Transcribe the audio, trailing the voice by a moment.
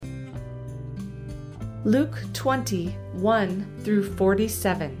Luke 20:1 through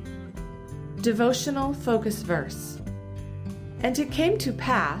 47. Devotional focus verse. And it came to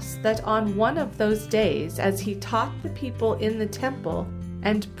pass that on one of those days, as he taught the people in the temple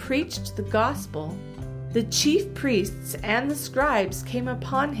and preached the gospel, the chief priests and the scribes came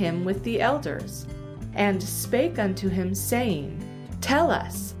upon him with the elders, and spake unto him, saying, Tell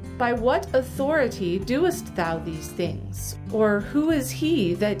us, by what authority doest thou these things? Or who is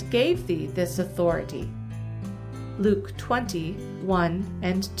he that gave thee this authority? Luke 20:1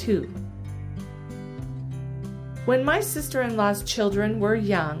 and 2. When my sister-in-law's children were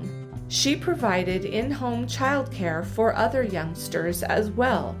young, she provided in-home childcare for other youngsters as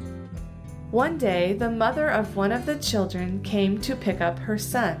well. One day, the mother of one of the children came to pick up her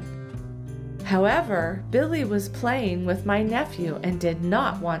son. However, Billy was playing with my nephew and did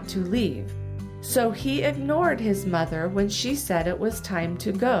not want to leave, so he ignored his mother when she said it was time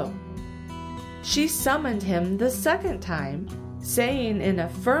to go. She summoned him the second time, saying in a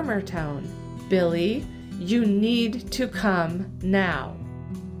firmer tone, Billy, you need to come now.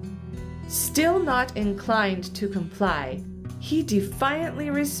 Still not inclined to comply, he defiantly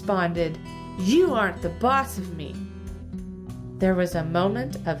responded, You aren't the boss of me. There was a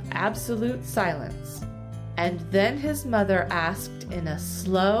moment of absolute silence, and then his mother asked in a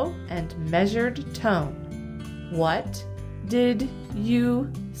slow and measured tone, What did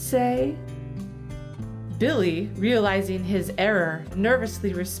you say? Billy, realizing his error,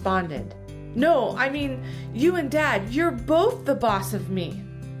 nervously responded, No, I mean, you and Dad, you're both the boss of me.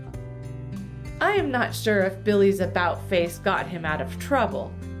 I am not sure if Billy's about-face got him out of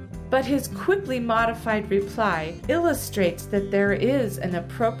trouble, but his quickly modified reply illustrates that there is an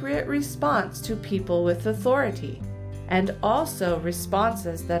appropriate response to people with authority, and also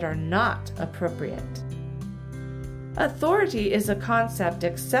responses that are not appropriate. Authority is a concept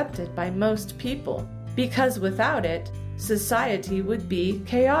accepted by most people, because without it, society would be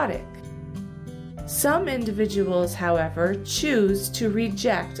chaotic. Some individuals, however, choose to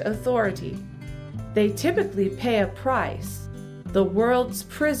reject authority. They typically pay a price. The world's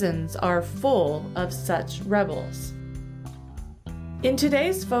prisons are full of such rebels. In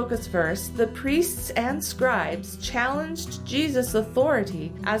today's focus verse, the priests and scribes challenged Jesus'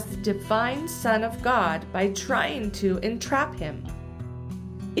 authority as the divine Son of God by trying to entrap him.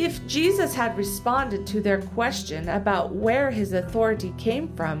 If Jesus had responded to their question about where his authority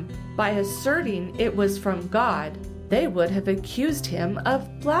came from by asserting it was from God, they would have accused him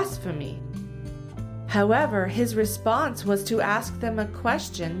of blasphemy. However, his response was to ask them a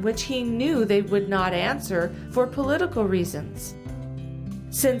question which he knew they would not answer for political reasons.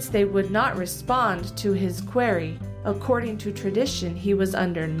 Since they would not respond to his query, according to tradition, he was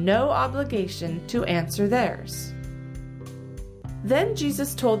under no obligation to answer theirs. Then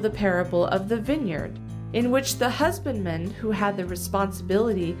Jesus told the parable of the vineyard, in which the husbandman who had the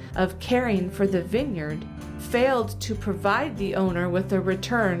responsibility of caring for the vineyard failed to provide the owner with a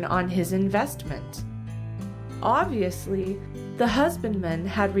return on his investment. Obviously, the husbandman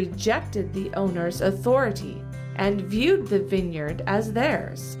had rejected the owner's authority and viewed the vineyard as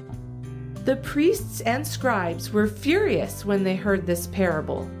theirs. The priests and scribes were furious when they heard this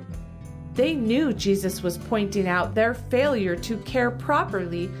parable. They knew Jesus was pointing out their failure to care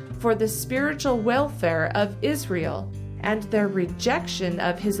properly for the spiritual welfare of Israel and their rejection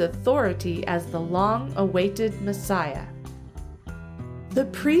of his authority as the long-awaited Messiah. The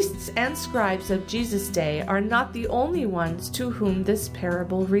priests and scribes of Jesus' day are not the only ones to whom this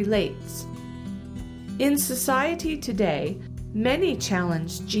parable relates. In society today, many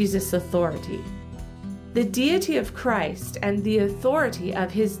challenge Jesus' authority. The deity of Christ and the authority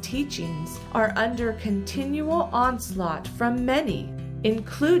of his teachings are under continual onslaught from many,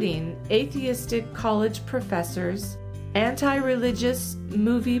 including atheistic college professors, anti-religious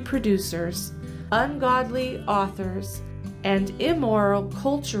movie producers, ungodly authors, and immoral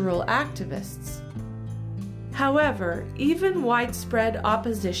cultural activists. However, even widespread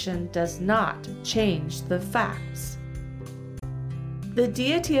opposition does not change the facts. The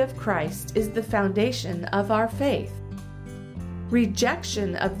deity of Christ is the foundation of our faith.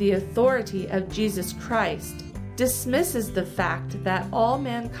 Rejection of the authority of Jesus Christ dismisses the fact that all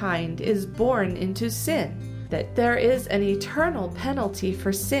mankind is born into sin, that there is an eternal penalty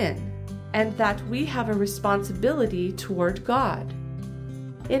for sin, and that we have a responsibility toward God.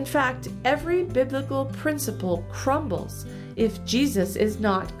 In fact, every biblical principle crumbles if Jesus is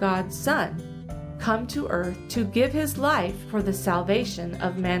not God's Son, come to earth to give his life for the salvation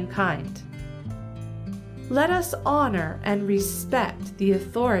of mankind. Let us honor and respect the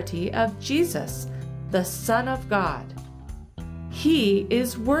authority of Jesus, the Son of God. He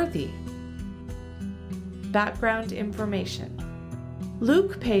is worthy. of background information.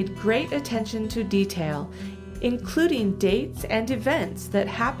 Luke paid great attention to detail, including dates and events that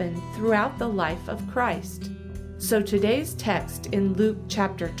happened throughout the life of Christ. So today's text in Luke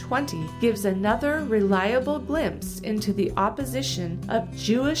chapter 20 gives another reliable glimpse into the opposition of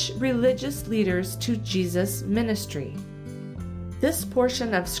Jewish religious leaders to Jesus' ministry. This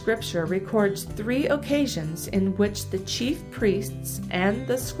portion of Scripture records 3 occasions in which the chief priests and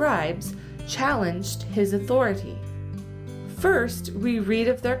the scribes challenged his authority. First, we read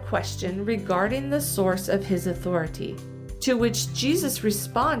of their question regarding the source of his authority, to which Jesus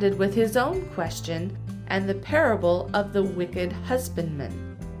responded with his own question and the parable of the wicked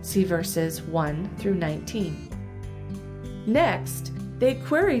husbandman. See verses 1 through 19. Next, they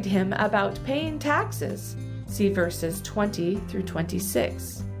queried him about paying taxes. See verses 20 through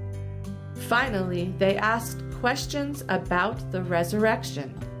 26. Finally, they asked questions about the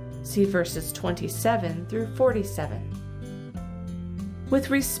resurrection. See verses 27 through 47. With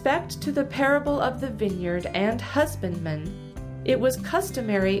respect to the parable of the vineyard and husbandman, it was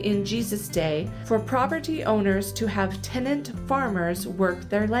customary in Jesus' day for property owners to have tenant farmers work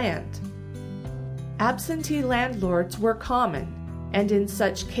their land. Absentee landlords were common, and in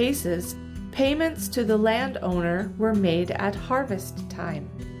such cases, payments to the landowner were made at harvest time.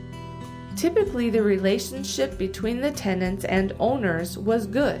 Typically, the relationship between the tenants and owners was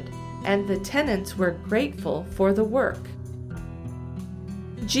good, and the tenants were grateful for the work.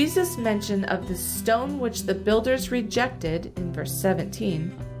 Jesus' mention of the stone which the builders rejected in verse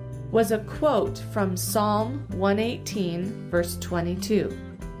 17 was a quote from Psalm 118, verse 22.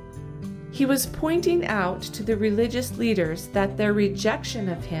 He was pointing out to the religious leaders that their rejection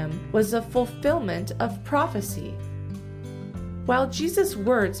of him was a fulfillment of prophecy. While Jesus'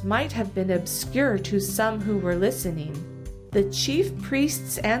 words might have been obscure to some who were listening, the chief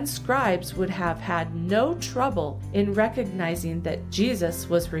priests and scribes would have had no trouble in recognizing that Jesus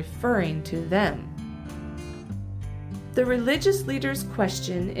was referring to them. The religious leaders'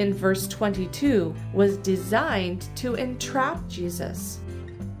 question in verse 22 was designed to entrap Jesus.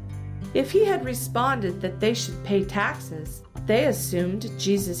 If he had responded that they should pay taxes, they assumed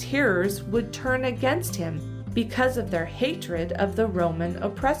Jesus' hearers would turn against him because of their hatred of the Roman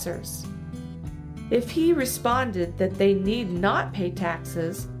oppressors. If he responded that they need not pay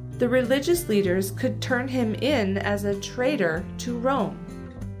taxes, the religious leaders could turn him in as a traitor to Rome.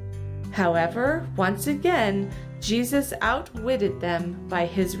 However, once again, Jesus outwitted them by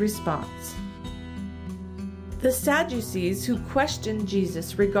his response. The Sadducees who questioned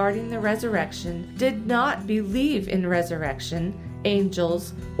Jesus regarding the resurrection did not believe in resurrection,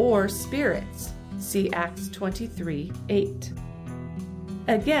 angels, or spirits. See Acts 23:8.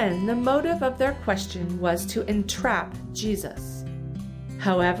 Again, the motive of their question was to entrap Jesus.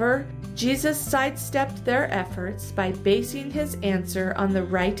 However, Jesus sidestepped their efforts by basing his answer on the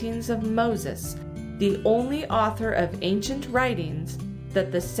writings of Moses, the only author of ancient writings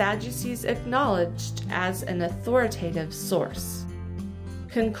that the Sadducees acknowledged as an authoritative source.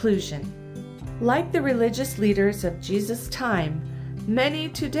 Conclusion. Like the religious leaders of Jesus' time, many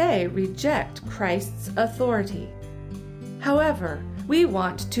today reject Christ's authority. However, we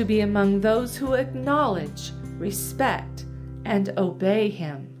want to be among those who acknowledge, respect, and obey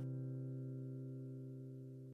him.